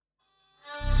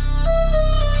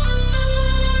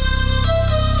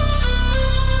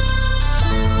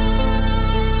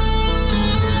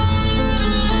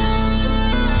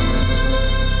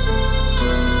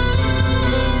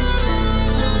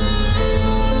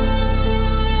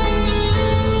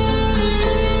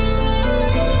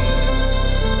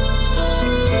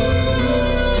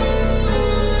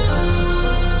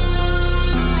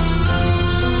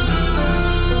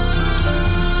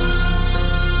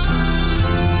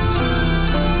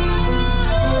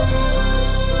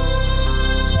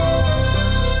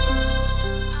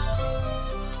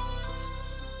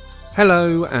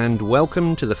Hello and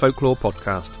welcome to the Folklore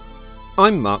Podcast.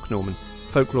 I'm Mark Norman,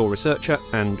 folklore researcher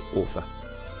and author.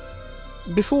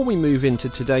 Before we move into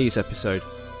today's episode,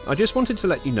 I just wanted to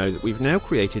let you know that we've now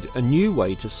created a new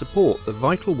way to support the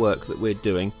vital work that we're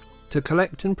doing to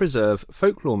collect and preserve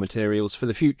folklore materials for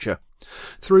the future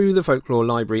through the Folklore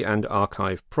Library and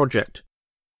Archive project.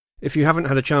 If you haven't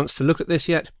had a chance to look at this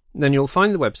yet, then you'll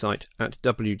find the website at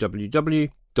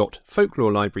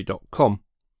www.folklorelibrary.com,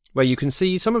 where you can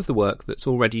see some of the work that's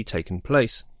already taken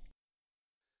place.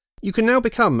 You can now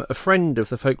become a friend of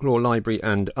the Folklore Library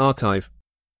and Archive.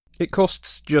 It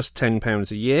costs just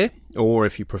 £10 a year, or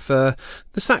if you prefer,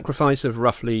 the sacrifice of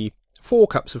roughly 4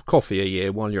 cups of coffee a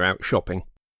year while you're out shopping.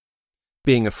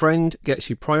 Being a friend gets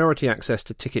you priority access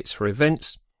to tickets for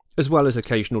events, as well as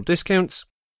occasional discounts,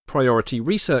 priority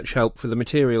research help for the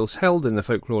materials held in the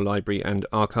Folklore Library and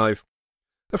Archive,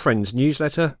 a friend's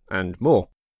newsletter, and more.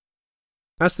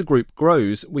 As the group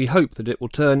grows, we hope that it will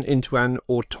turn into an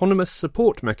autonomous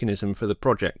support mechanism for the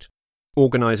project,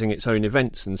 organising its own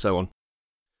events and so on.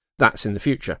 That's in the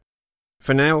future.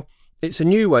 For now, it's a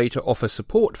new way to offer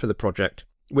support for the project,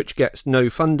 which gets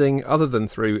no funding other than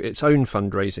through its own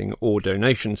fundraising or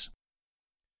donations.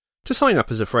 To sign up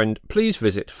as a friend, please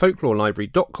visit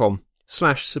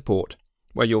folklorelibrary.com/support,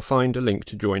 where you'll find a link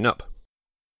to join up.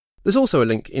 There's also a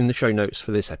link in the show notes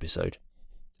for this episode.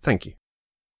 Thank you.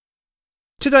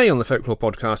 Today on the Folklore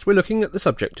Podcast, we're looking at the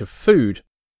subject of food.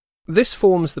 This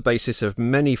forms the basis of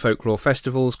many folklore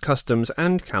festivals, customs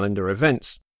and calendar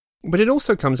events, but it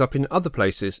also comes up in other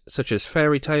places, such as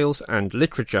fairy tales and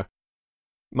literature.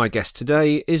 My guest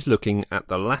today is looking at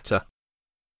the latter.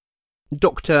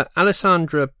 Dr.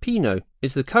 Alessandra Pino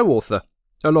is the co-author,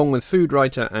 along with food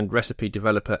writer and recipe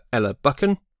developer Ella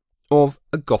Buchan, of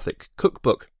A Gothic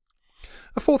Cookbook,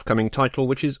 a forthcoming title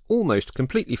which is almost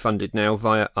completely funded now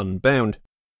via Unbound.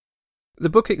 The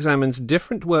book examines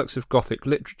different works of Gothic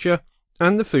literature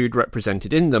and the food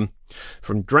represented in them,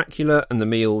 from Dracula and the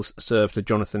meals served to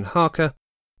Jonathan Harker,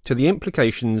 to the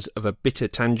implications of a bitter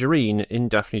tangerine in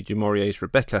Daphne du Maurier's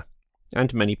Rebecca,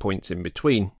 and many points in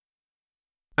between.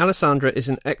 Alessandra is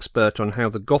an expert on how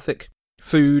the Gothic,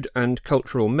 food and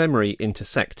cultural memory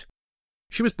intersect.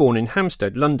 She was born in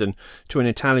Hampstead, London, to an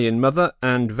Italian mother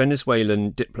and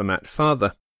Venezuelan diplomat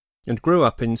father, and grew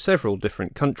up in several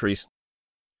different countries.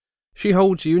 She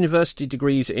holds university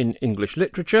degrees in English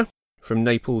literature from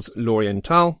Naples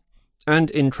L'Orientale and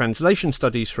in translation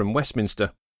studies from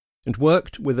Westminster, and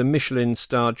worked with a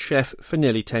Michelin-starred chef for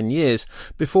nearly 10 years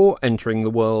before entering the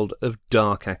world of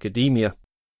dark academia.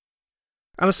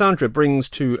 Alessandra brings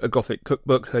to A Gothic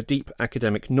Cookbook her deep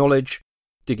academic knowledge,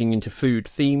 digging into food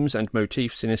themes and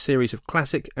motifs in a series of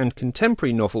classic and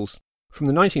contemporary novels from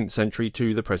the 19th century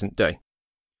to the present day.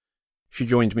 She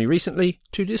joined me recently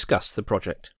to discuss the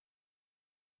project.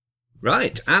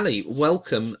 Right, Ali,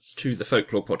 welcome to the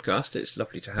Folklore Podcast. It's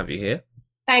lovely to have you here.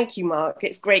 Thank you, Mark.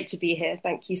 It's great to be here.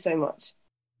 Thank you so much.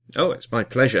 Oh, it's my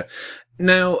pleasure.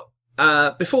 Now,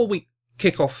 before we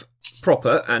kick off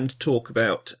proper and talk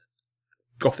about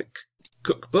Gothic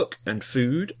Cookbook and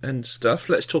food and stuff,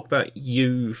 let's talk about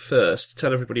you first.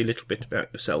 Tell everybody a little bit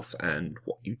about yourself and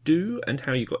what you do and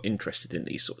how you got interested in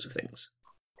these sorts of things.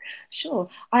 Sure.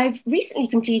 I've recently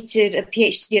completed a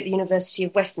PhD at the University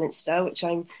of Westminster, which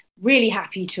I'm really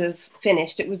happy to have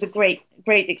finished. It was a great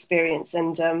experience,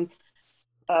 and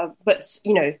but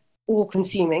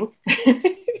all-consuming.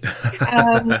 It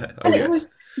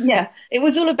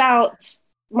was all about.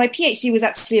 My PhD was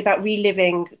actually about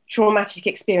reliving traumatic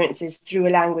experiences through a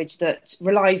language that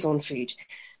relies on food.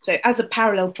 So, as a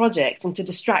parallel project, and to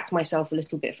distract myself a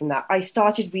little bit from that, I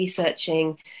started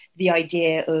researching the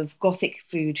idea of Gothic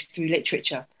food through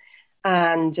literature,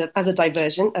 and as a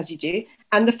diversion, as you do,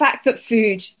 and the fact that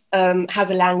food has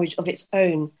a language of its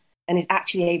own and is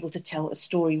actually able to tell a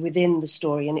story within the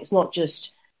story, and it's not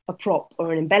just a prop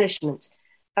or an embellishment.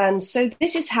 And so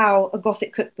this is how A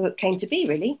Gothic Cookbook came to be,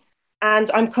 really. And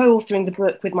I'm co-authoring the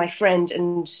book with my friend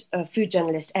and food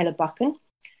journalist Ella Buchan,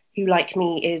 who, like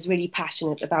me, is really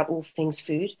passionate about all things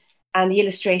food. And the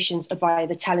illustrations are by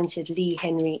the talented Lee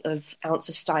Henry of Ounce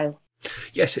of Style.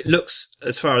 Yes, it looks,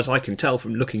 as far as I can tell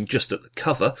from looking just at the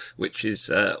cover, which is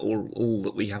all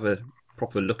that we have a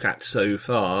proper look at so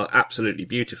far, absolutely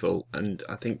beautiful. And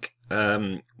I think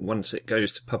once it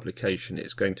goes to publication,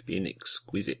 it's going to be an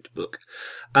exquisite book.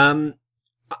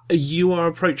 You are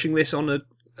approaching this on a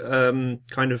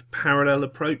kind of parallel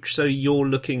approach, so you're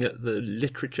looking at the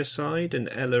literature side and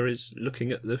Ella is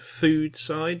looking at the food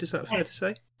side, is that fair to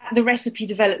say? The recipe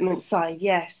development side,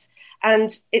 yes.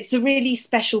 And it's a really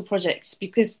special project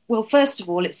because, well, first of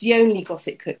all, it's the only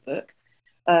Gothic cookbook,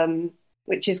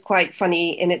 which is quite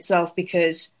funny in itself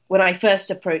because when I first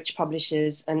approached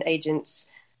publishers and agents,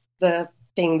 the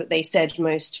thing that they said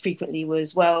most frequently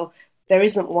was, well, there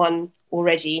isn't one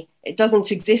already. It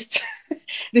doesn't exist.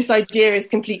 This idea is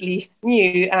completely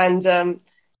new. And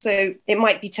so it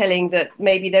might be telling that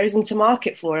maybe there isn't a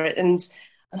market for it. And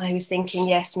I was thinking,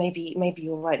 yes, maybe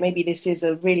you're right. Maybe this is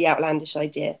a really outlandish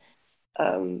idea.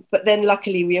 But then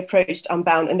luckily we approached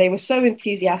Unbound and they were so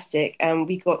enthusiastic and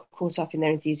we got caught up in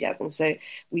their enthusiasm. So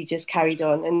we just carried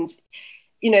on. And,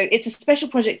 it's a special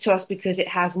project to us because it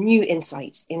has new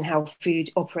insight in how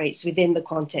food operates within the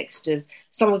context of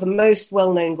some of the most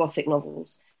well-known Gothic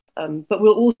novels. But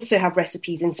we'll also have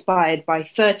recipes inspired by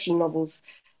 13 novels,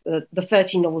 the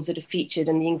 13 novels that are featured,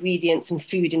 and the ingredients and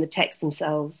food in the text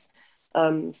themselves.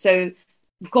 So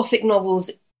Gothic novels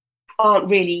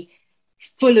aren't really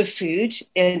full of food.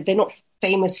 They're not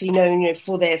famously known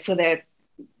for their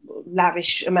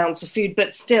lavish amounts of food,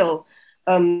 but still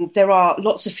there are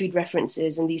lots of food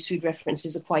references, and these food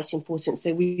references are quite important.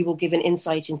 So we will give an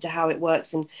insight into how it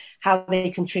works and how they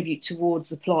contribute towards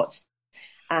the plot.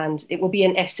 And it will be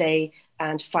an essay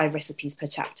and 5 recipes per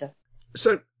chapter.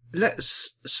 So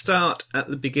let's start at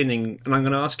the beginning, and I'm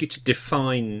going to ask you to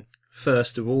define,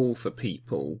 first of all, for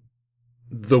people,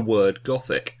 the word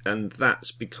Gothic. And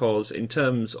that's because in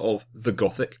terms of the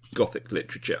Gothic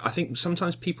literature, I think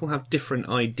sometimes people have different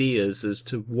ideas as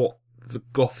to what the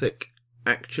Gothic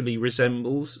actually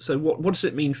resembles. So what does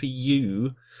it mean for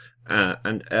you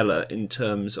and Ella in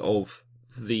terms of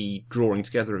the drawing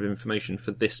together of information for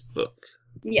this book?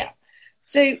 Yeah.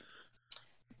 So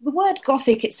the word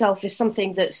Gothic itself is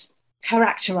something that's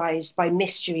characterized by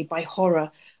mystery, by horror,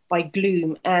 by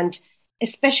gloom. And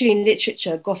especially in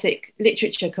literature, Gothic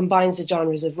literature combines the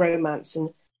genres of romance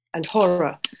and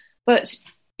horror. But,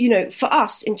 for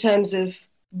us, in terms of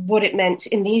what it meant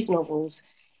in these novels,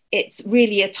 it's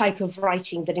really a type of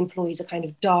writing that employs a kind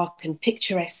of dark and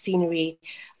picturesque scenery,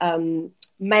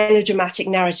 melodramatic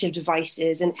narrative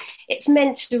devices, and it's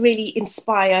meant to really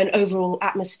inspire an overall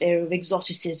atmosphere of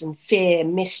exoticism, fear,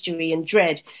 mystery, and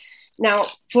dread. Now,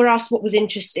 for us, what was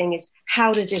interesting is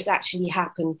how does this actually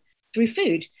happen through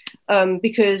food?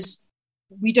 Because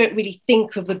we don't really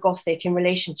think of the Gothic in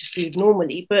relation to food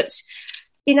normally, but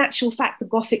in actual fact, the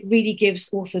Gothic really gives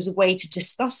authors a way to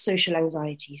discuss social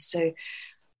anxiety. So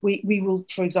we will,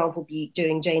 for example, be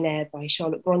doing Jane Eyre by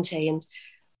Charlotte Bronte,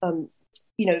 and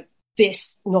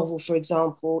this novel, for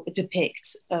example,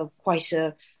 depicts quite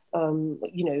a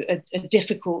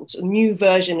difficult new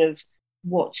version of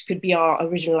what could be our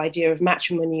original idea of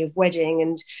matrimony, of wedding,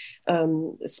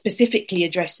 and specifically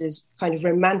addresses kind of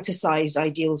romanticized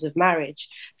ideals of marriage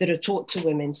that are taught to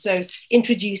women. So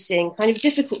introducing kind of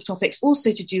difficult topics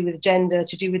also to do with gender,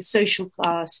 to do with social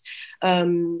class,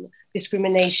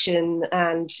 discrimination,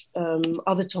 and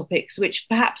other topics, which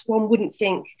perhaps one wouldn't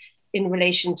think in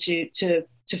relation to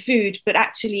food, but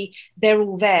actually they're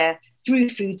all there through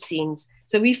food scenes.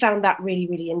 So we found that really,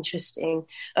 really interesting.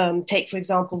 Take, for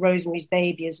example, Rosemary's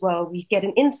Baby as well. We get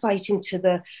an insight into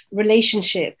the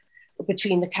relationship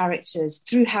between the characters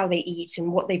through how they eat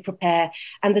and what they prepare,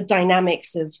 and the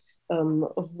dynamics of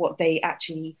what they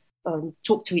actually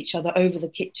talk to each other over the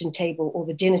kitchen table or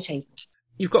the dinner table.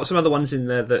 You've got some other ones in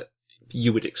there that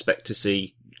you would expect to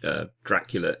see.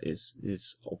 Dracula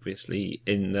is obviously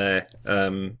in there.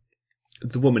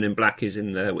 The Woman in Black is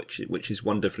in there, which is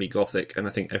wonderfully Gothic, and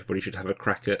I think everybody should have a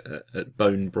crack at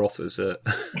bone broth as a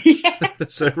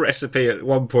as a recipe at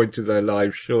one point in their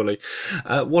lives, surely.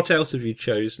 What else have you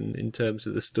chosen in terms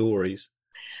of the stories?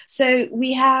 So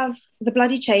we have The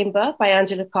Bloody Chamber by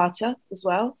Angela Carter as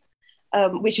well,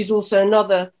 which is also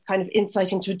another kind of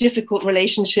insight into a difficult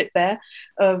relationship there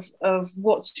of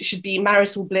what should be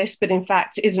marital bliss, but in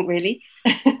fact isn't really.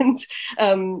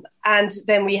 And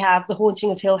then we have The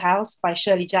Haunting of Hill House by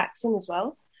Shirley Jackson as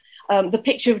well. The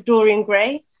Picture of Dorian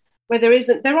Gray, where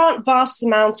there aren't vast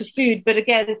amounts of food, but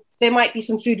again, there might be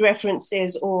some food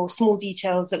references or small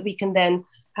details that we can then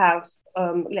have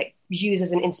use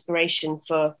as an inspiration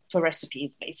for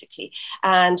recipes, basically.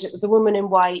 And The Woman in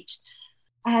White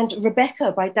and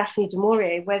Rebecca by Daphne du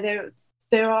Maurier, where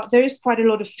there is quite a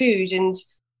lot of food, and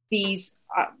these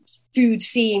food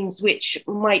scenes which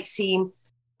might seem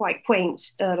quite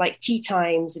quaint, like tea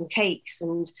times and cakes,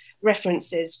 and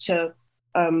references to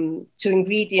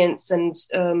ingredients and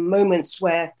moments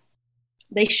where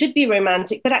they should be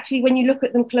romantic, but actually when you look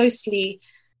at them closely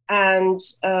and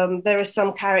there are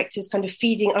some characters kind of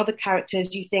feeding other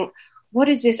characters, you think, what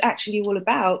is this actually all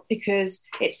about? Because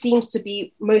it seems to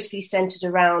be mostly centered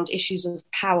around issues of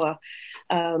power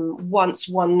once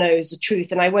one knows the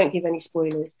truth. And I won't give any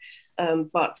spoilers.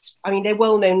 But I mean, they're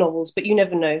well-known novels, but you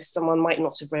never know. Someone might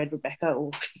not have read Rebecca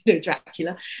or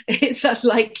Dracula. It's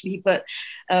unlikely, but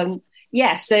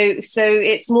yeah. So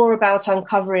it's more about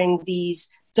uncovering these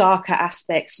darker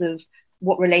aspects of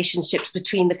what relationships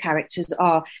between the characters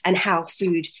are, and how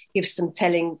food gives some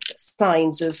telling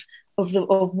signs of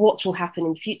what will happen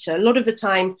in the future. A lot of the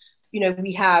time,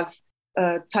 we have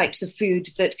types of food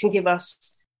that can give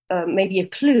us maybe a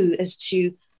clue as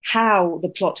to how the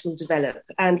plot will develop.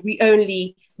 And we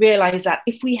only realize that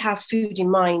if we have food in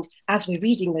mind as we're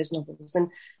reading those novels.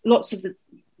 And lots of the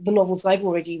novels I've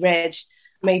already read,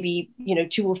 maybe,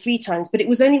 2 or 3 times, but it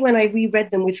was only when I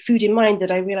reread them with food in mind that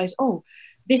I realized, oh,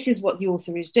 this is what the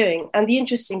author is doing. And the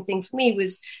interesting thing for me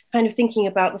was kind of thinking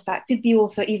about the fact, did the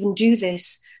author even do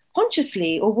this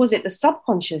consciously, or was it the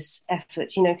subconscious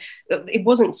effort? It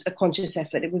wasn't a conscious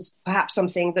effort. It was perhaps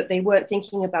something that they weren't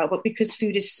thinking about, but because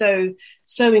food is so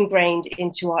ingrained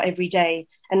into our everyday,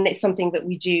 and it's something that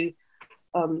we do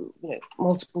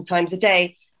multiple times a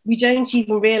day, we don't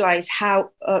even realize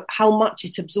how much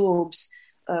it absorbs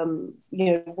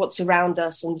what's around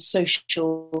us and the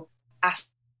social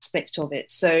aspect of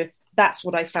it. So that's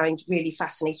what I find really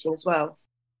fascinating as well.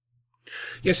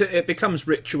 Yes, it becomes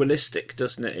ritualistic,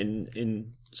 doesn't it,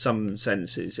 in some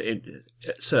senses, at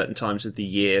certain times of the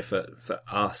year. For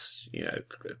us,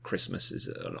 Christmas is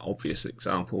an obvious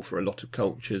example for a lot of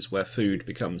cultures where food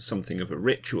becomes something of a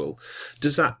ritual.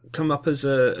 Does that come up as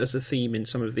a theme in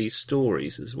some of these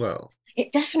stories as well?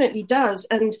 It definitely does.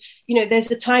 And,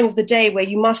 there's a time of the day where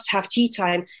you must have tea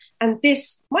time. And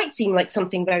this might seem like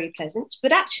something very pleasant,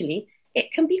 but actually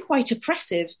it can be quite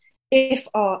oppressive if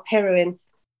our heroine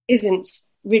isn't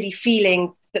really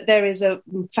feeling that there is a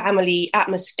family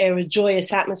atmosphere, a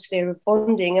joyous atmosphere of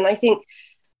bonding. And I think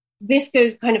this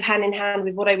goes kind of hand in hand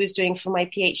with what I was doing for my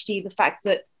PhD, the fact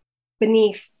that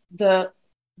beneath the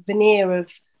veneer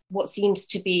of what seems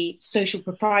to be social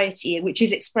propriety, which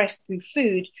is expressed through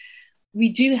food, we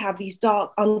do have these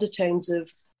dark undertones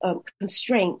of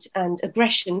constraint and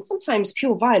aggression, sometimes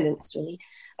pure violence, really.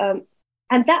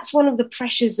 And that's one of the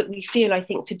pressures that we feel, I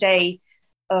think, today,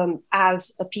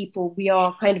 as a people. We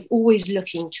are kind of always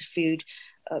looking to food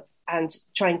and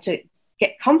trying to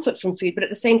get comfort from food, but at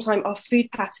the same time, our food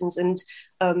patterns and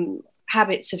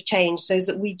habits have changed so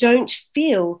that we don't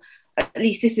feel, at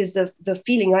least this is the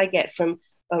feeling I get from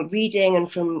reading and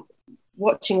from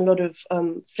watching a lot of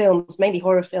films, mainly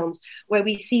horror films, where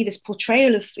we see this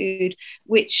portrayal of food,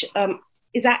 which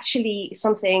is actually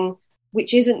something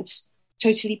which isn't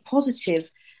totally positive.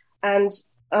 And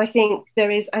I think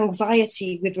there is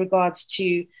anxiety with regards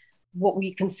to what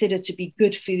we consider to be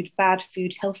good food, bad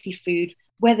food, healthy food,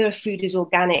 whether food is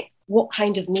organic, what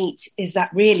kind of meat is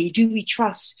that really? Do we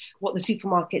trust what the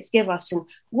supermarkets give us? And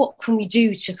what can we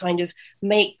do to kind of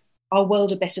make our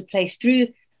world a better place through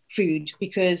food?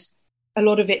 Because a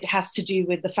lot of it has to do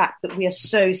with the fact that we are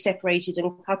so separated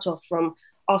and cut off from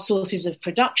our sources of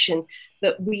production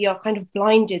that we are kind of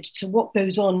blinded to what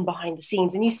goes on behind the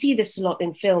scenes. And you see this a lot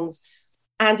in films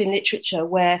and in literature,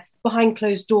 where behind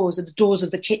closed doors are the doors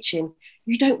of the kitchen.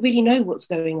 You don't really know what's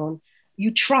going on.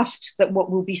 You trust that what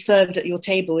will be served at your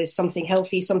table is something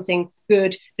healthy, something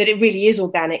good, that it really is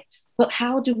organic. But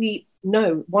how do we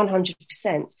know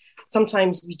 100%?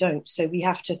 Sometimes we don't. So we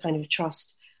have to kind of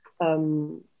trust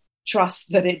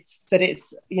that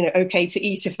it's okay to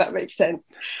eat, if that makes sense.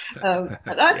 And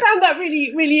I found that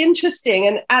really, really interesting.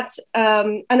 And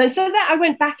then so that I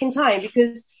went back in time,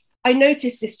 because I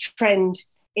noticed this trend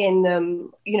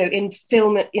in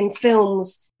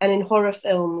films and in horror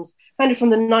films, kind of from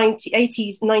the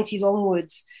 80s, 90s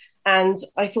onwards. And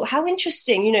I thought, how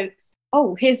interesting,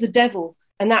 here's the devil,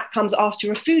 and that comes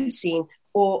after a food scene.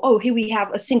 Or, here we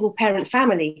have a single parent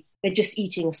family. They're just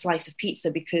eating a slice of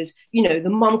pizza because, the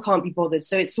mum can't be bothered.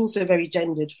 So it's also very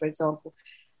gendered, for example.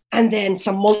 And then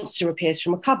some monster appears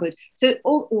from a cupboard,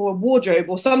 or a wardrobe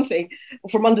or something, or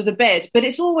from under the bed. But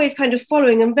it's always kind of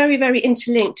following and very, very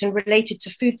interlinked and related to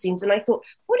food scenes. And I thought,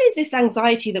 what is this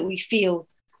anxiety that we feel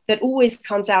that always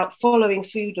comes out following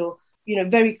food, or,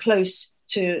 very close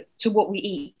to what we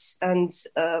eat? And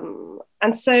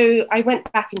so I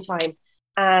went back in time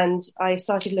and I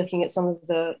started looking at some of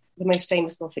the most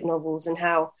famous Gothic novels and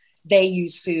how they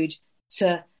use food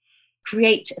to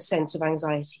create a sense of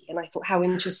anxiety. And I thought, how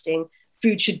interesting.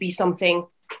 Food should be something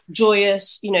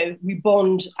joyous, we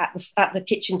bond at the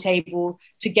kitchen table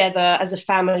together as a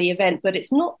family event, but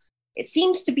it's not. It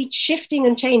seems to be shifting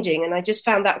and changing, and I just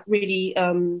found that really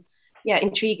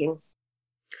intriguing.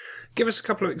 Give us a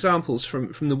couple of examples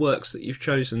from the works that you've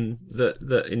chosen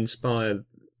that inspire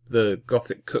the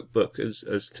Gothic cookbook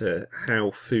as to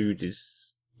how food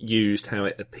is used, how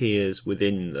it appears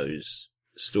within those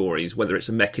stories, whether it's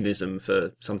a mechanism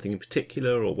for something in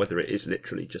particular or whether it is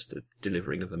literally just a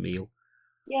delivering of a meal?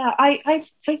 Yeah, I,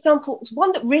 for example,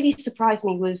 one that really surprised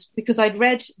me was because I'd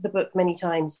read the book many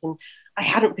times and I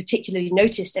hadn't particularly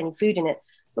noticed any food in it.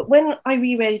 But when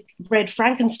I read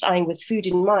Frankenstein with food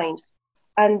in mind,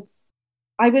 and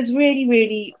I was really,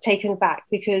 really taken aback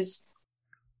because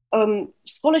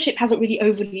scholarship hasn't really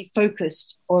overly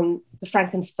focused on the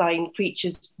Frankenstein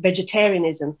creature's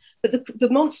vegetarianism, but the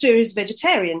monster is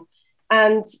vegetarian.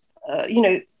 And,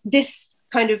 this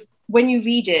kind of, when you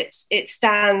read it, it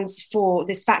stands for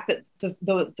this fact that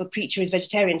the creature is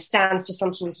vegetarian stands for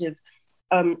some sort of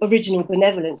original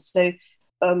benevolence. So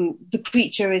the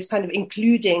creature is kind of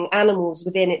including animals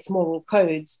within its moral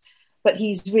codes, but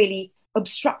he's really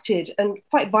obstructed and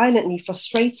quite violently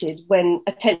frustrated when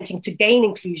attempting to gain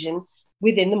inclusion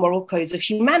within the moral codes of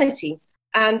humanity.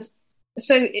 And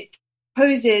so it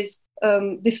poses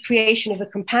this creation of a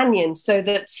companion so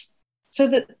that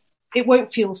it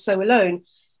won't feel so alone.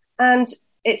 And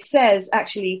it says,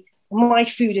 actually, my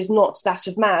food is not that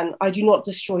of man. I do not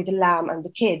destroy the lamb and the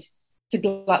kid to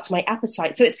glut my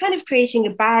appetite. So it's kind of creating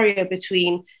a barrier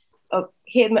between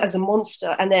him as a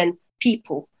monster and then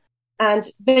people. And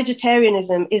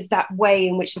vegetarianism is that way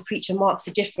in which the creature marks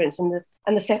a difference and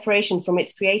the separation from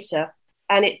its creator.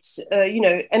 And it's,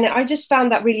 and I just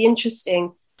found that really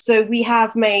interesting. So we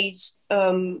have made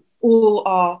all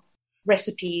our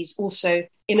recipes also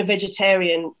with a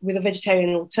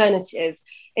vegetarian alternative.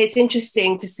 It's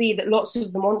interesting to see that lots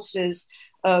of the monsters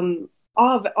are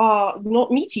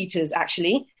not meat eaters,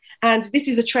 actually. And this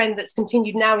is a trend that's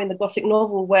continued now in the Gothic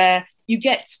novel, where you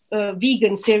get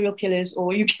vegan serial killers,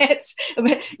 or you get,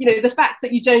 the fact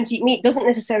that you don't eat meat doesn't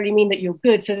necessarily mean that you're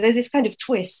good. So there's this kind of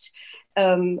twist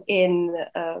in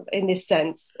this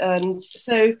sense. And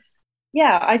so,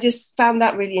 yeah, I just found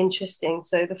that really interesting.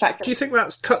 So the fact that... Do you think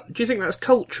that's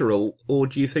cultural, or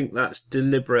do you think that's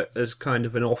deliberate as kind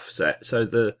of an offset? So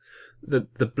the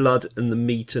blood and the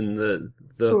meat and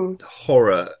the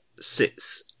horror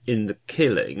sits in the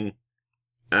killing,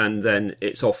 and then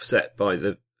it's offset by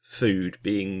the food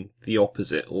being the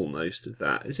opposite almost of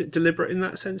that. Is it deliberate in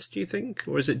that sense, do you think?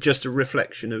 Or is it just a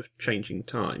reflection of changing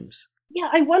times? Yeah,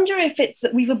 I wonder if it's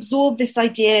that we've absorbed this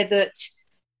idea that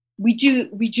we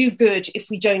do good if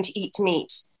we don't eat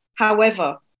meat.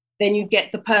 However, then you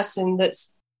get the person that's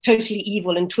totally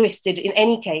evil and twisted in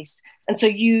any case. And so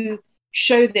you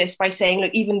show this by saying,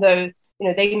 look, even though,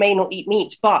 they may not eat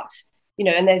meat, but,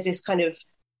 and there's this kind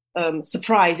of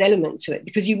surprise element to it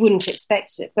because you wouldn't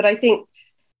expect it. But I think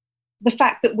the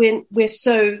fact that we're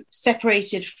so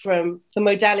separated from the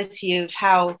modality of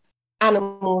how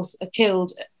animals are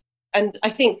killed, and I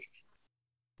think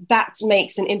that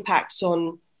makes an impact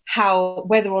on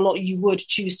whether or not you would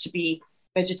choose to be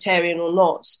vegetarian or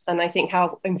not. And I think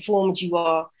how informed you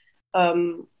are,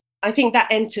 I think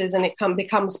that enters and it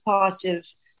becomes part of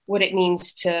what it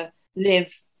means to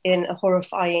live in a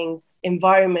horrifying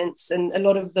environment. And a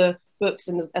lot of the books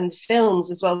and the films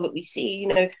as well that we see,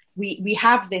 we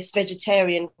have this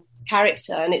vegetarian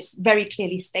character, and it's very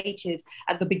clearly stated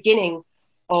at the beginning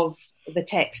of the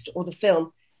text or the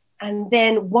film. And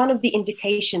then one of the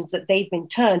indications that they've been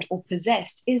turned or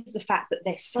possessed is the fact that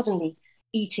they're suddenly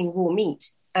eating raw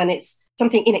meat, and it's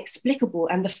something inexplicable,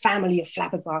 and the family are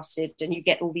flabbergasted, and you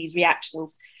get all these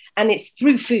reactions, and it's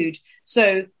through food.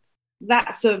 So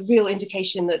that's a real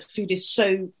indication that food is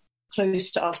so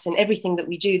close to us in everything that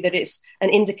we do, that it's an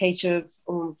indicator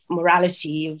of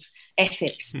morality, of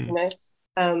ethics,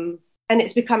 and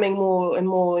it's becoming more and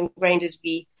more ingrained as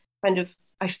we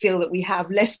I feel that we have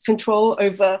less control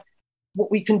over what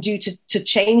we can do to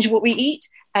change what we eat,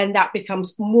 and that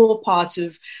becomes more part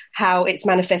of how it's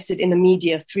manifested in the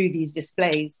media through these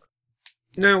displays.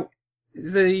 Now,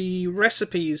 the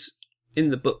recipes in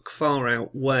the book far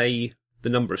outweigh the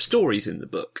number of stories in the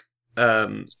book.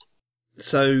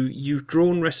 So you've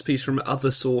drawn recipes from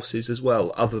other sources as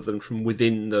well, other than from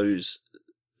within those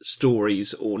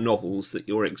stories or novels that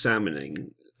you're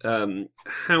examining.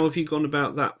 How have you gone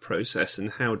about that process,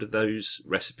 and how do those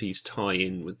recipes tie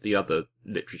in with the other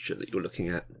literature that you're looking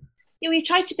at? Yeah, we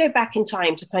tried to go back in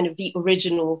time to kind of the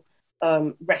original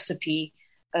recipe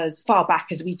as far back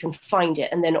as we can find it,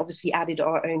 and then obviously added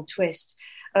our own twist.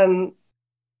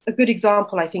 A good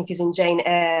example, I think, is in Jane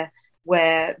Eyre,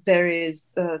 where there is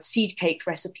a seed cake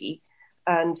recipe.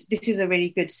 And this is a really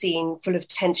good scene full of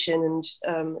tension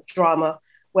and drama,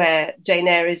 where Jane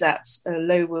Eyre is at a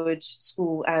Lowood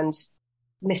school, and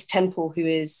Miss Temple, who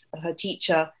is her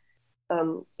teacher,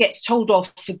 gets told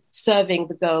off for serving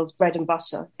the girls bread and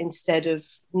butter instead of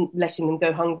letting them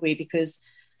go hungry because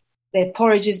their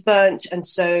porridge is burnt. And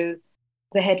so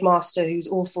the headmaster, who's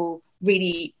awful,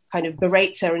 really kind of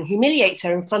berates her and humiliates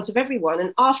her in front of everyone.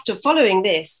 And after following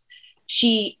this,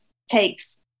 she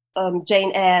takes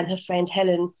Jane Eyre and her friend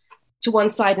Helen to one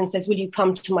side and says, will you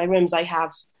come to my rooms? I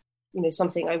have,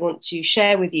 something I want to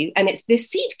share with you. And it's this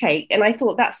seed cake. And I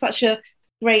thought that's such a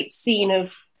great scene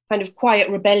of kind of quiet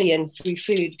rebellion through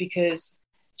food, because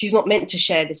she's not meant to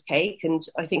share this cake. And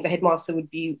I think the headmaster would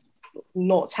be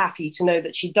not happy to know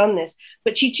that she'd done this,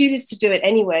 but she chooses to do it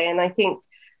anyway. And I think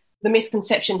the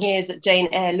misconception here is that Jane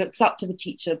Eyre looks up to the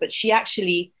teacher, but she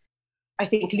actually, I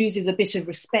think, loses a bit of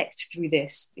respect through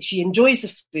this. She enjoys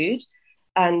the food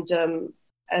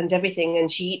and everything,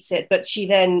 and she eats it, but she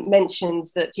then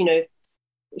mentions that,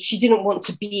 she didn't want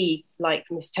to be like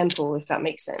Miss Temple, if that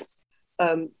makes sense,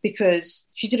 because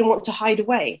she didn't want to hide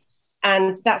away.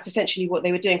 And that's essentially what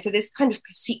they were doing. So this kind of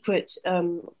secret,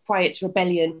 quiet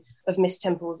rebellion of Miss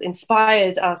Temple's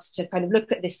inspired us to kind of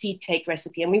look at this seed cake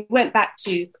recipe. And we went back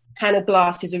to Hannah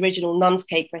Glass's original nun's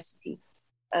cake recipe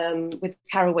with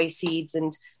caraway seeds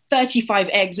and 35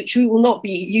 eggs, which we will not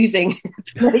be using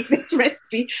to make this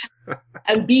recipe,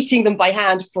 and beating them by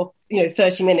hand for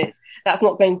 30 minutes. That's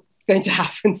not going to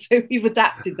happen. So we've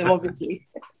adapted them, obviously.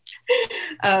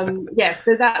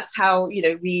 So that's how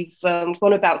we've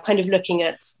gone about kind of looking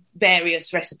at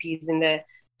various recipes in their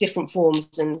different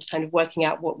forms and kind of working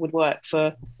out what would work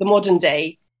for the modern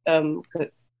day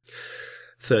cook.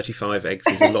 35 eggs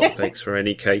is a lot of eggs for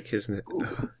any cake, isn't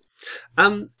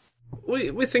it?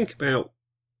 We think about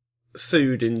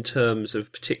food in terms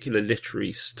of particular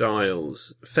literary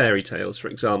styles. Fairy tales, for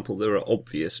example, there are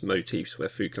obvious motifs where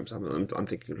food comes up. I'm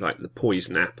thinking of like the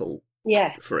poison apple,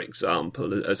 for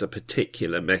example, as a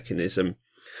particular mechanism.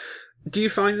 Do you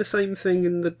find the same thing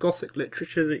in the Gothic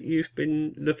literature that you've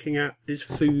been looking at? Is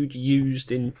food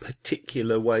used in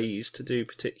particular ways to do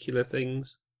particular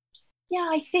things? Yeah,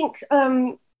 I think,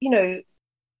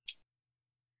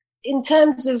 in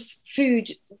terms of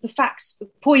food, the fact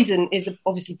poison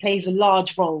obviously plays a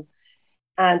large role.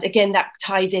 And again, that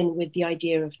ties in with the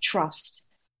idea of trust.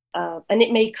 And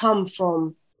it may come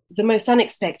from the most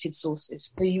unexpected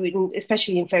sources. So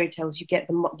especially in fairy tales, you get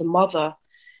the mother.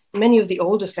 Many of the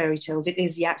older fairy tales, it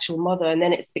is the actual mother, and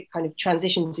then it kind of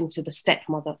transitions into the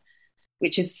stepmother,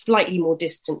 which is slightly more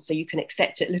distant, so you can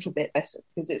accept it a little bit better,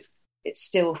 because it's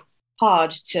still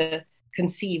hard to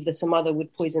conceive that a mother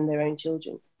would poison their own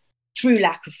children through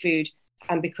lack of food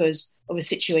and because of a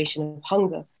situation of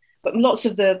hunger. But lots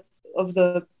of the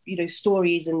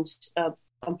stories and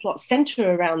plots center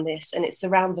around this, and it's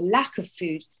around the lack of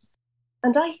food.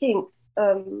 And I think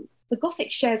the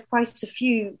Gothic shares quite a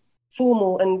few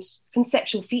formal and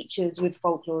conceptual features with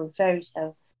folklore and fairy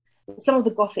tale. Some of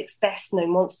the Gothic's best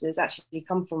known monsters actually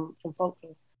come from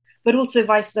folklore, but also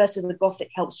vice versa. The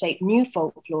Gothic helped shape new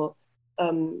folklore.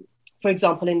 For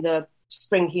example, in the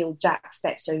Spring-Heeled Jack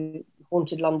Spectre who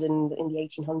haunted London in the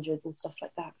 1800s and stuff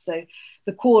like that. So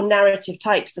the core narrative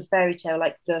types of fairy tale,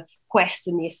 like the quest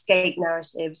and the escape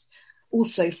narratives,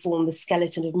 also form the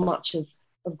skeleton of much of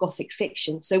Gothic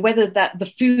fiction. So whether that the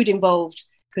food involved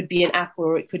could be an apple,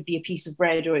 or it could be a piece of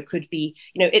bread, or it could be,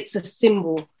 it's a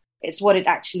symbol. It's what it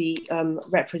actually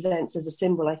represents as a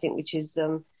symbol, I think, which is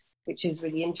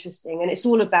really interesting. And it's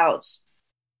all about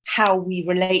how we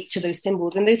relate to those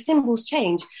symbols, and those symbols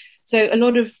change. So a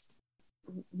lot of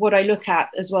what I look at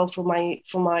as well for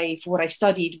what I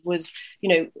studied was,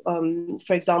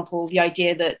 for example, the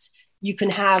idea that you can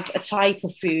have a type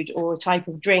of food or a type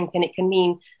of drink, and it can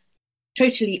mean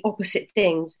totally opposite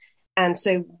things. And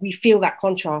so we feel that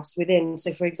contrast within.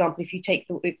 So, for example, if you take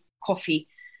the coffee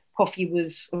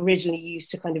was originally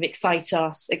used to kind of excite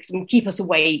us, keep us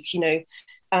awake,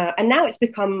 and now it's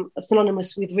become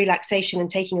synonymous with relaxation and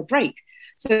taking a break.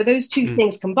 So those two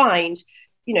things combined,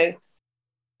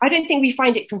 I don't think we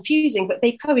find it confusing, but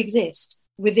they coexist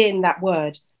within that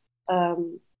word.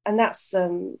 And that's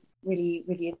really,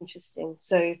 really interesting.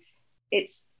 So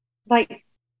it's like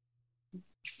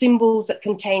symbols that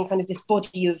contain kind of this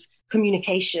body of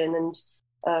communication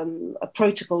and a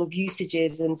protocol of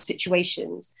usages and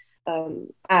situations,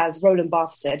 as Roland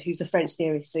Barthes said, who's a French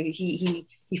theorist. So he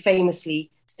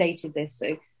famously stated this.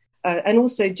 So and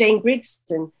also Jane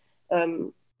Brigson,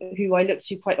 who I look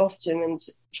to quite often, and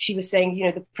she was saying,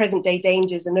 the present day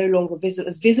dangers are no longer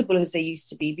as visible as they used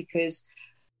to be, because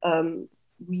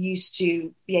we used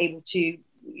to be able to,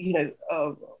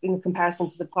 in comparison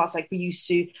to the past, like we used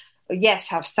to, yes,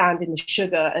 have sand in the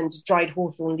sugar and dried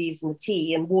hawthorn leaves in the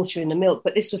tea and water in the milk,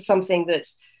 but this was something that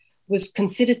was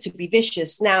considered to be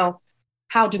vicious. Now,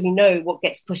 how do we know what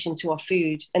gets put into our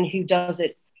food and who does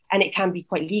it? And it can be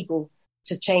quite legal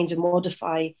to change and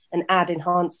modify and add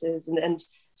enhancers. And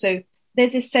so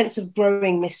there's this sense of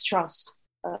growing mistrust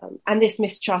And this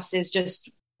mistrust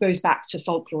goes back to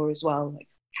folklore as well. Like,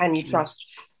 can you trust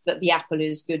that the apple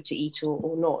is good to eat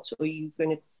or not? Or are you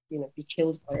going to, be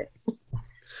killed by it?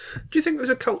 Do you think there's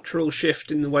a cultural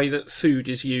shift in the way that food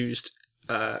is used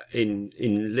in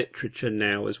literature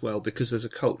now as well? Because there's a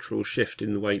cultural shift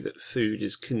in the way that food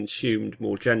is consumed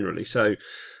more generally. So,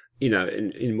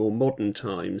 in more modern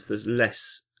times, there's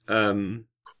less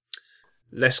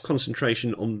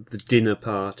concentration on the dinner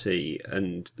party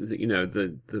and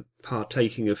the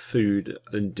partaking of food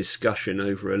and discussion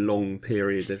over a long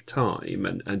period of time,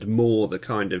 and more the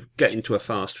kind of get into a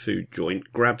fast food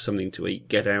joint, grab something to eat,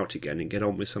 get out again and get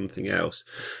on with something else.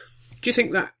 Do you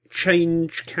think that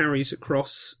change carries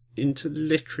across into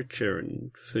literature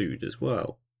and food as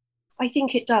well? I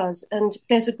think it does. And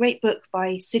there's a great book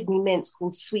by Sidney Mintz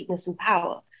called Sweetness and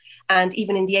Power. And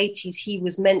even in the 80s, he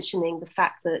was mentioning the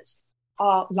fact that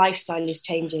our lifestyle is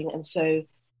changing. And so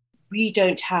we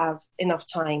don't have enough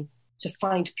time to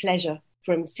find pleasure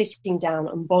from sitting down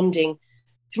and bonding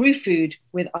through food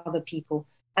with other people.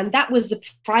 And that was the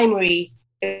primary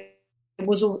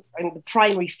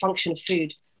function of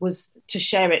food, was to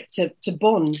share it, to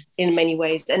bond in many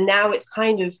ways. And now it's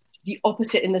kind of the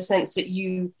opposite in the sense that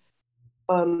you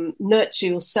nurture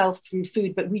yourself through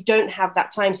food, but we don't have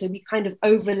that time. So we kind of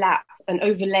overlap and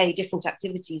overlay different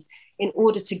activities in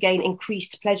order to gain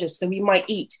increased pleasure. So we might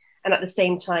eat and at the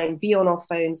same time be on our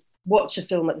phones, watch a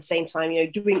film at the same time.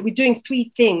 We're doing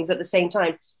three things at the same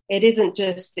time. It isn't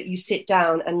just that you sit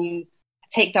down and you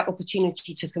take that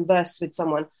opportunity to converse with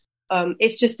someone.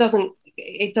 It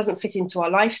doesn't fit into our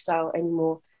lifestyle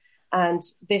anymore. And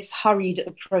this hurried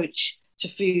approach to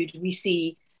food we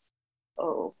see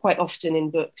quite often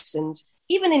in books and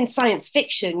even in science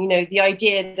fiction, the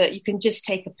idea that you can just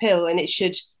take a pill and it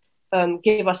should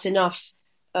give us enough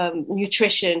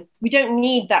nutrition. We don't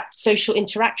need that social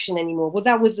interaction anymore. Well,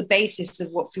 that was the basis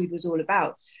of what food was all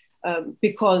about.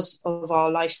 Because of our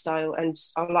lifestyle and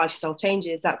our lifestyle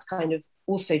changes, that's kind of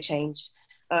also changed.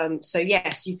 So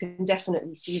yes, you can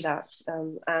definitely see that.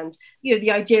 And,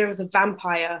 the idea of the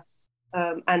vampire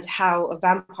and how a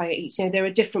vampire eats, there are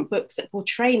different books that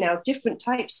portray now different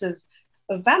types of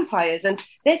vampires, and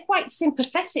they're quite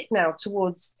sympathetic now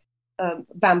towards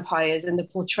vampires and the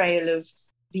portrayal of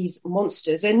these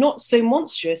monsters. They're not so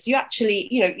monstrous. You actually,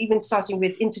 even starting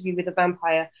with Interview with a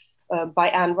Vampire by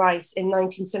Anne Rice in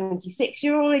 1976,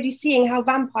 you're already seeing how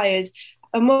vampires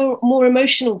are more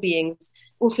emotional beings.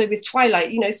 Also with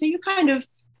Twilight, so you kind of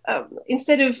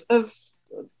instead of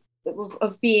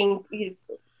being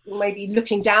maybe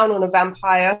looking down on a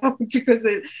vampire because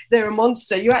they're a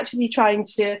monster, you're actually trying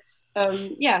to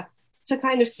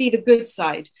kind of see the good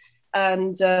side,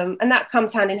 and that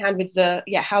comes hand in hand with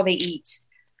how they eat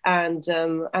and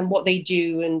what they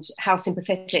do and how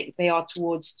sympathetic they are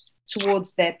towards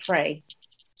their prey.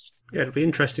 Yeah, it'll be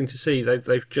interesting to see.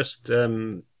 They've just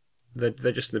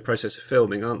they're just in the process of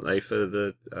filming, aren't they, for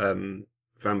the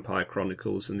Vampire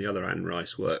Chronicles and the other Anne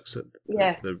Rice works that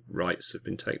the rights have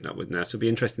been taken up with now. So it'll be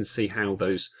interesting to see how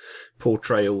those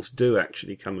portrayals do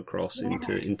actually come across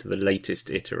into the latest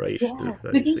iteration of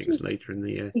those things later in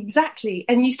the year. Exactly.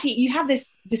 And you have this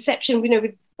deception,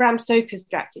 with Bram Stoker's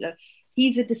Dracula.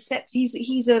 He's the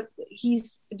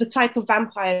type of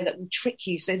vampire that will trick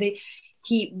you. So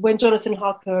when Jonathan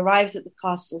Harker arrives at the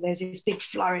castle, there's this big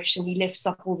flourish and he lifts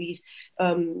up all these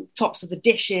tops of the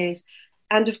dishes.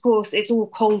 And of course, it's all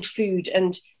cold food,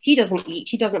 and he doesn't eat.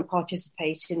 He doesn't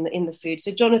participate in the food.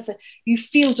 So you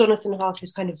feel Jonathan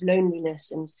Harker's kind of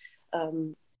loneliness,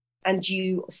 and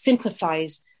you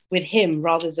sympathise with him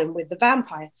rather than with the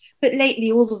vampire. But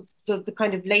lately, all the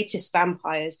kind of latest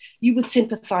vampires, you would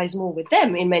sympathise more with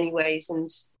them in many ways, and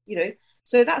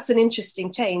so that's an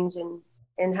interesting change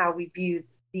in how we view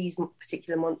these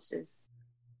particular monsters.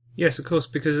 Yes, of course,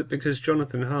 because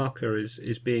Jonathan Harker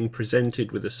is being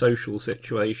presented with a social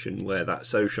situation where that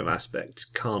social aspect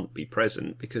can't be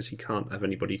present because he can't have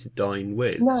anybody to dine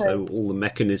with. No. So all the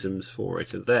mechanisms for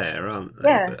it are there, aren't they?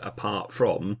 Yes. Apart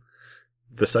from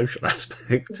the social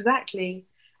aspect. Exactly.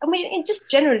 I mean, just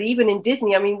generally, even in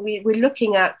Disney, I mean, we're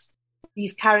looking at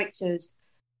these characters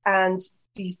and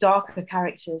these darker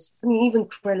characters. I mean, even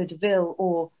Cruella de Vil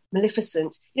or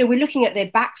Maleficent, we're looking at their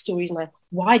backstories and like,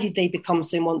 why did they become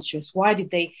so monstrous? Why did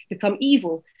they become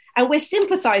evil? And we're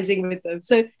sympathizing with them.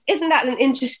 So isn't that an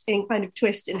interesting kind of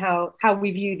twist in how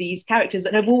we view these characters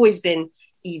that have always been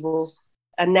evil?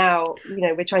 And now,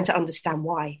 we're trying to understand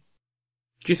why.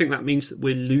 Do you think that means that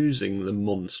we're losing the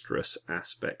monstrous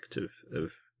aspect of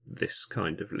this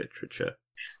kind of literature?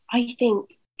 I think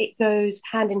it goes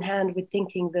hand in hand with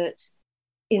thinking that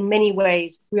in many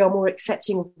ways, we are more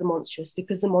accepting of the monstrous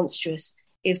because the monstrous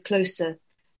is closer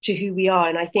to who we are.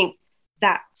 And I think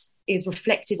that is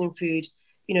reflected in food,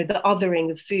 the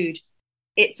othering of food.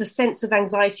 It's a sense of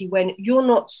anxiety when you're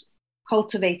not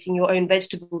cultivating your own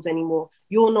vegetables anymore.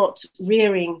 You're not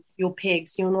rearing your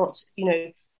pigs. You're not,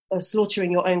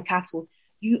 slaughtering your own cattle.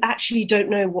 You actually don't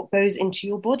know what goes into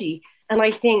your body. And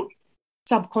I think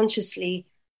subconsciously,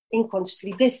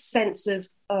 unconsciously, this sense of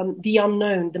the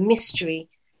unknown, the mystery,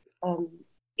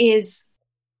 is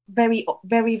very,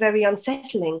 very, very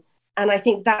unsettling. And I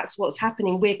think that's what's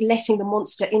happening. We're letting the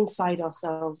monster inside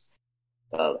ourselves.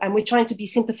 And we're trying to be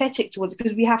sympathetic towards it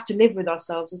because we have to live with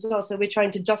ourselves as well. So we're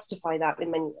trying to justify that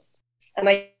in many ways. And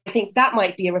I think that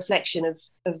might be a reflection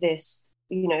of this,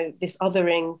 this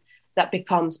othering that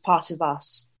becomes part of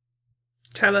us.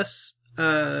 Tell us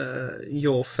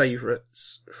your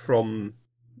favourites from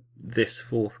this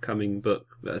forthcoming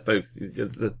book, both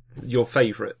your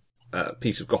favourite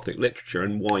piece of Gothic literature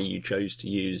and why you chose to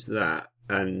use that,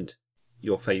 and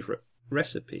your favourite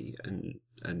recipe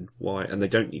and why. And they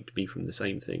don't need to be from the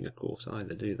same thing, of course,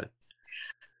 either, do they?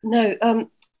 No.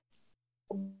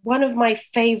 One of my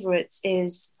favourites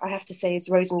is, I have to say, is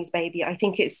Rosemary's Baby. I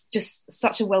think it's just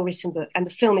such a well-written book, and the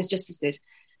film is just as good.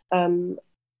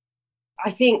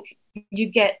 I think you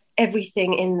get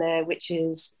everything in there, which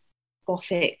is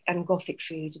Gothic and Gothic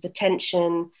food. The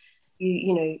tension,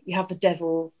 you have the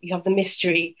devil, you have the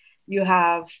mystery, you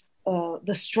have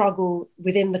the struggle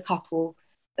within the couple.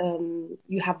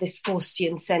 You have this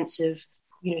Faustian sense of,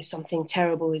 something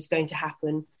terrible is going to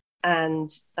happen, and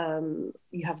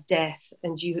you have death,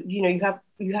 and you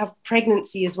have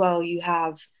pregnancy as well. You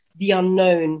have the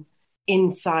unknown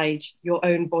inside your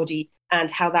own body and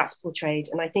how that's portrayed.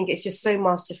 And I think it's just so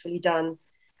masterfully done.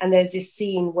 And there's this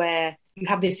scene where you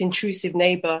have this intrusive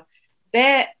neighbor.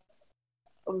 They're,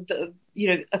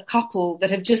 a couple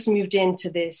that have just moved into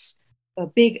this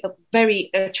very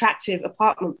attractive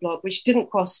apartment block, which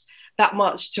didn't cost that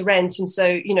much to rent. And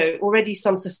so, already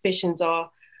some suspicions are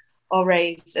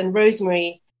raised. And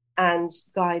Rosemary and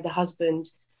Guy, the husband,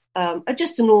 are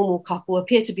just a normal couple,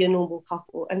 appear to be a normal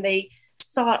couple. And they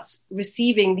start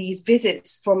receiving these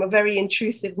visits from a very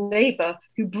intrusive neighbor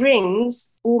who brings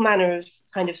all manner of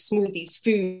kind of smoothies,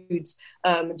 foods,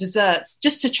 desserts,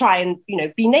 just to try and,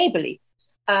 be neighborly.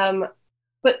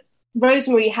 But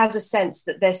Rosemary has a sense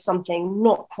that there's something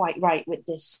not quite right with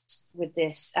this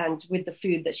and with the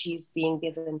food that she's being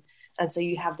given. And so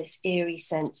you have this eerie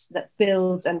sense that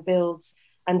builds and builds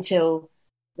until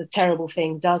the terrible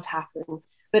thing does happen.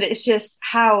 But it's just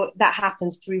how that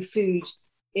happens through food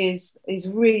is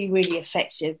really, really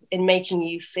effective in making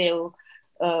you feel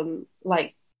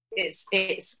like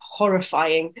it's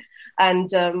horrifying. And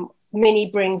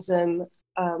Minnie brings them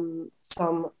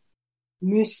some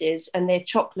mousses, and they're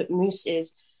chocolate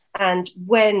mousses. And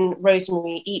when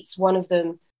Rosemary eats one of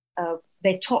them,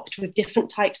 they're topped with different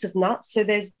types of nuts. So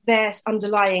there's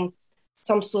underlying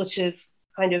some sort of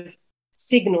kind of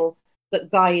signal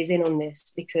that Guy is in on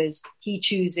this, because he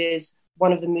chooses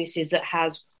one of the mousses that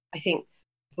has, I think,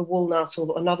 the walnut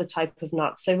or another type of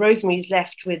nut. So Rosemary's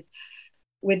left with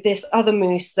this other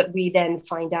mousse that we then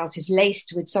find out is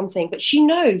laced with something, but she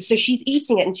knows, so she's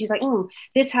eating it and she's like,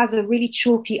 this has a really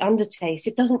chalky undertaste.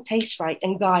 It doesn't taste right.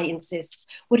 And Guy insists,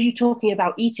 what are you talking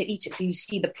about? Eat it. So you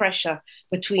see the pressure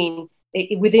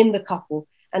within the couple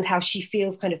and how she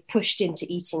feels kind of pushed into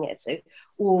eating it. So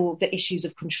all the issues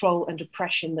of control and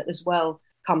oppression that as well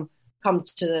come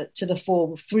to the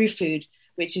fore through food,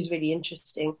 which is really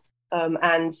interesting.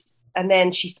 And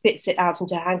then she spits it out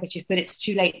into her handkerchief, but it's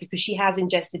too late because she has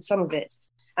ingested some of it.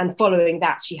 And following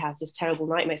that, she has this terrible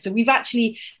nightmare. So we've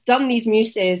actually done these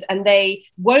mousses, and they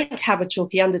won't have a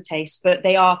chalky undertaste, but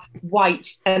they are white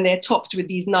and they're topped with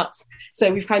these nuts.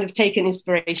 So we've kind of taken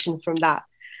inspiration from that.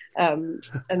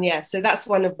 So that's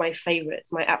one of my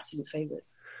favorites, my absolute favorite.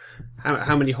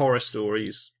 How many horror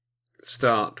stories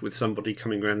start with somebody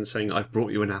coming around and saying, I've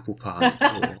brought you an apple pie?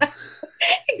 Or...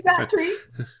 Exactly.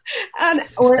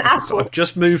 Or an apple. So I've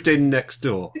just moved in next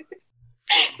door.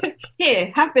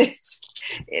 Here, have this.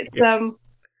 It's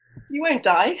you won't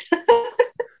die.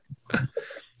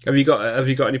 Have you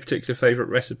got any particular favourite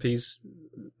recipes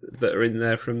that are in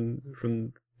there from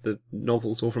the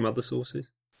novels or from other sources?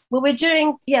 Well, we're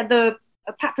doing the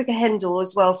paprika hendel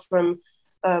as well from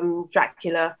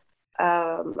Dracula,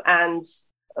 and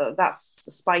that's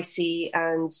spicy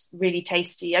and really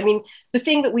tasty. I mean, the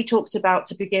thing that we talked about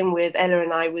to begin with, Ella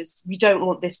and I, was we don't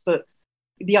want this book,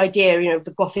 the idea, of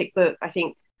the Gothic book. I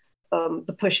think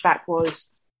the pushback was,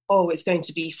 it's going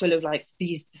to be full of like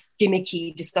these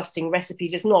gimmicky, disgusting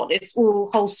recipes. It's not. It's all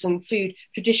wholesome food,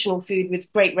 traditional food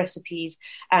with great recipes,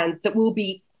 and that will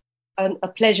be a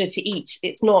pleasure to eat.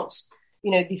 It's not,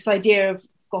 this idea of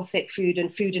Gothic food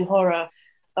and food and horror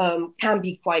can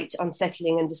be quite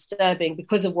unsettling and disturbing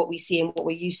because of what we see and what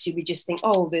we're used to. We just think,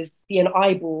 oh, there'd be an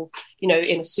eyeball, in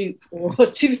a soup, or a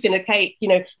tooth in a cake.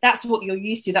 That's what you're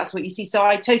used to. That's what you see. So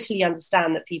I totally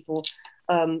understand that people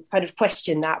kind of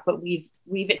question that, but we've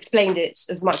explained it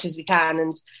as much as we can.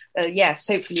 And yes,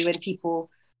 hopefully when people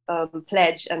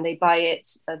pledge and they buy it,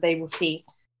 they will see.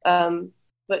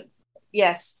 But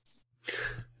yes.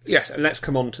 Yes, and let's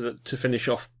come on to finish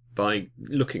off by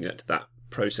looking at that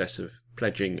process of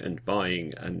pledging and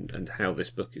buying and how this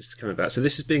book is to come about. So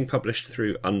this is being published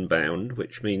through Unbound,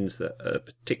 which means that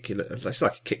it's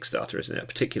like a Kickstarter, isn't it? A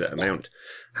particular amount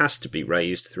has to be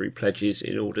raised through pledges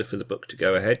in order for the book to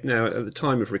go ahead. Now, at the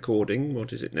time of recording,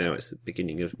 what is it now? It's the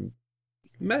beginning of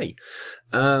May.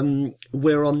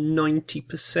 We're on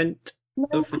 90%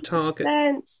 of the target.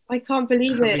 I can't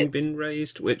believe having it. Been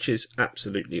raised, which is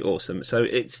absolutely awesome. So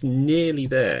it's nearly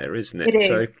there, isn't it? It is.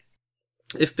 So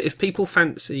if people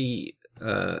fancy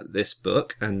this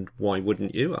book, and why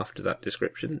wouldn't you after that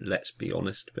description, let's be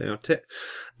honest about it,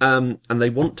 and they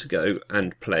want to go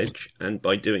and pledge, and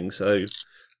by doing so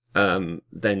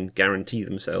then guarantee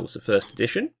themselves a first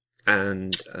edition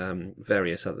and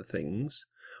various other things,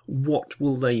 what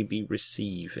will they be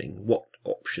receiving? What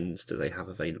options do they have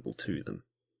available to them?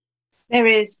 There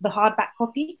is the hardback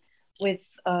copy with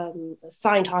a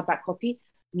signed hardback copy,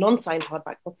 non-signed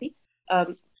hardback copy,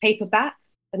 paperback,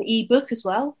 an ebook as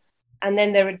well. And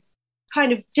then there are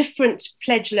kind of different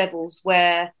pledge levels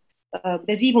where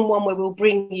there's even one where we'll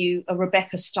bring you a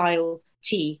Rebecca style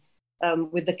tea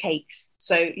with the cakes.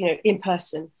 So, in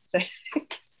person.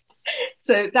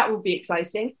 So that will be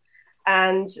exciting.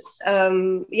 And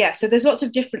so there's lots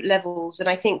of different levels. And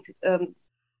I think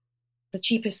the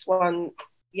cheapest one,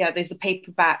 there's a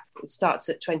paperback. It starts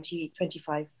at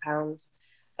 £25.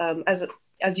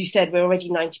 As you said, we're already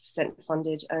 90%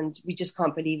 funded, and we just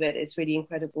can't believe it. It's really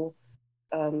incredible.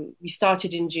 We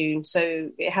started in June, so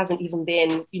it hasn't even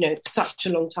been, such a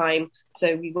long time.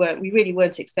 So we really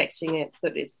weren't expecting it,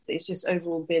 but it's just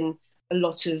overall been a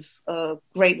lot of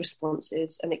great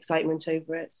responses and excitement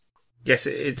over it. Yes,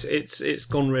 it's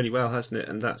gone really well, hasn't it?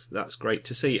 And that's great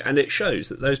to see. And it shows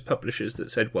that those publishers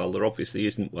that said, well, there obviously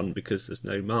isn't one because there's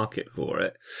no market for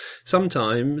it,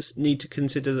 sometimes need to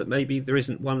consider that maybe there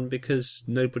isn't one because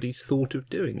nobody's thought of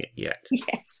doing it yet.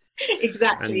 Yes,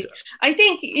 exactly. And I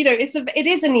think, it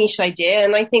is a niche idea,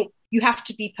 and I think you have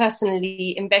to be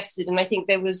personally invested. And I think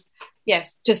there was,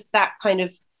 just that kind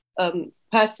of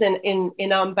person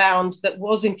in Unbound that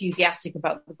was enthusiastic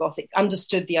about the Gothic,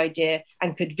 understood the idea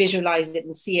and could visualize it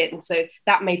and see it, and so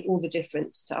that made all the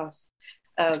difference to us.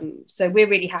 So we're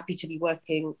really happy to be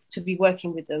working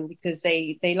with them because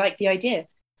they like the idea.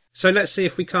 So let's see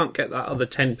if we can't get that other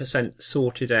 10%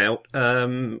 sorted out.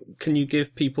 Can you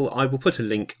give people, I will put a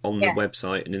link on the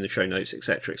website and in the show notes,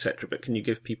 etc., but can you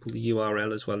give people the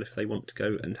URL as well if they want to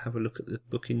go and have a look at the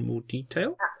book in more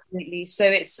detail? Absolutely. So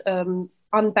it's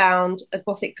Unbound, a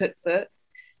Gothic cookbook,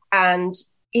 and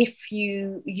if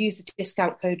you use the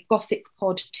discount code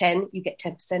GOTHICPOD10, you get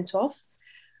 10% off.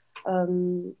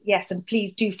 Yes, and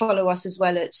please do follow us as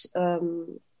well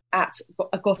at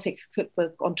a Gothic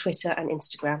cookbook on Twitter and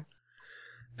Instagram.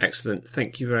 Excellent.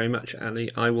 Thank you very much,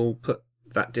 Ali. I will put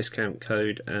that discount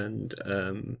code and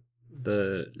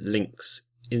the links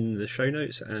in the show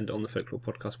notes and on the Folklore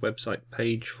Podcast website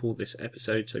page for this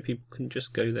episode, so people can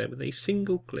just go there with a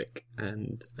single click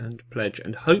and pledge,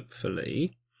 and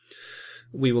hopefully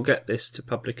we will get this to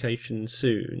publication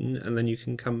soon, and then you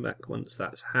can come back once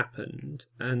that's happened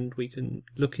and we can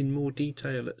look in more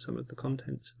detail at some of the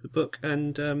contents of the book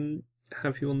and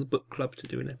have you on the book club to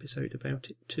do an episode about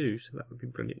it too, so that would be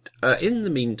brilliant. In the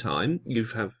meantime, you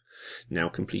have now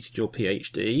completed your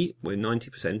PhD. We're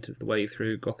 90% of the way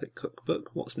through Gothic Cookbook.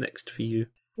 What's next for you?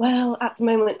 Well, at the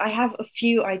moment, I have a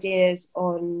few ideas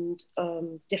on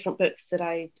different books that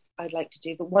I'd like to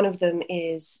do, but one of them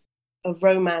is a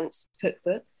romance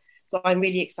cookbook. So I'm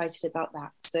really excited about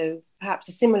that. So perhaps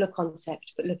a similar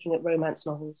concept, but looking at romance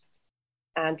novels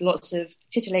and lots of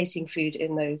titillating food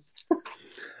in those.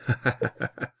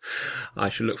 I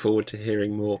shall look forward to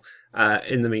hearing more.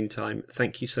 In the meantime,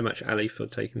 thank you so much, Ali, for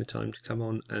taking the time to come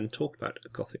on and talk about a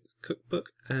Gothic cookbook,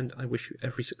 and I wish you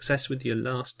every success with your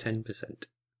last 10%.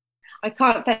 I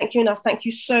can't thank you enough. Thank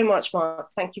you so much, Mark.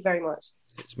 Thank you very much.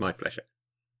 It's my pleasure.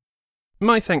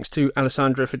 My thanks to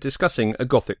Alessandra for discussing a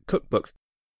Gothic cookbook.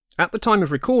 At the time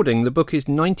of recording, the book is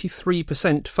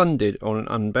 93% funded on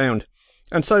Unbound,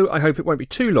 and so I hope it won't be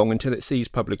too long until it sees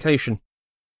publication.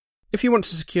 If you want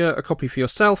to secure a copy for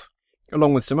yourself,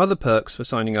 along with some other perks for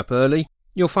signing up early,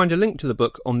 you'll find a link to the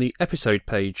book on the episode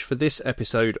page for this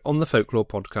episode on the Folklore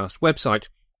Podcast website,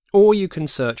 or you can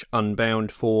search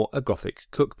Unbound for a Gothic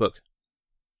cookbook.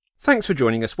 Thanks for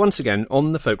joining us once again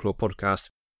on the Folklore Podcast.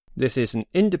 This is an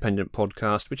independent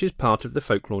podcast which is part of the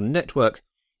Folklore Network,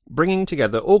 bringing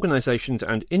together organisations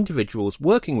and individuals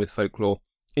working with folklore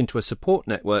into a support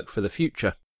network for the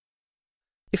future.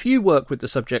 If you work with the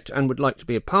subject and would like to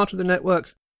be a part of the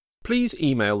network, please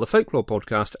email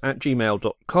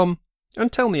thefolklorepodcast@gmail.com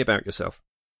and tell me about yourself.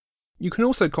 You can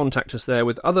also contact us there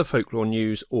with other folklore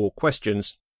news or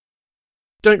questions.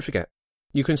 Don't forget,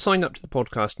 you can sign up to the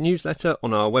podcast newsletter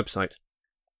on our website.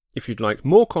 If you'd like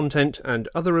more content and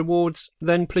other rewards,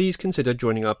 then please consider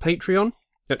joining our Patreon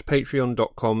at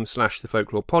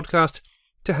patreon.com/thefolklorepodcast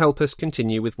to help us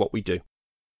continue with what we do.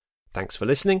 Thanks for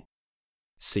listening.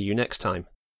 See you next time.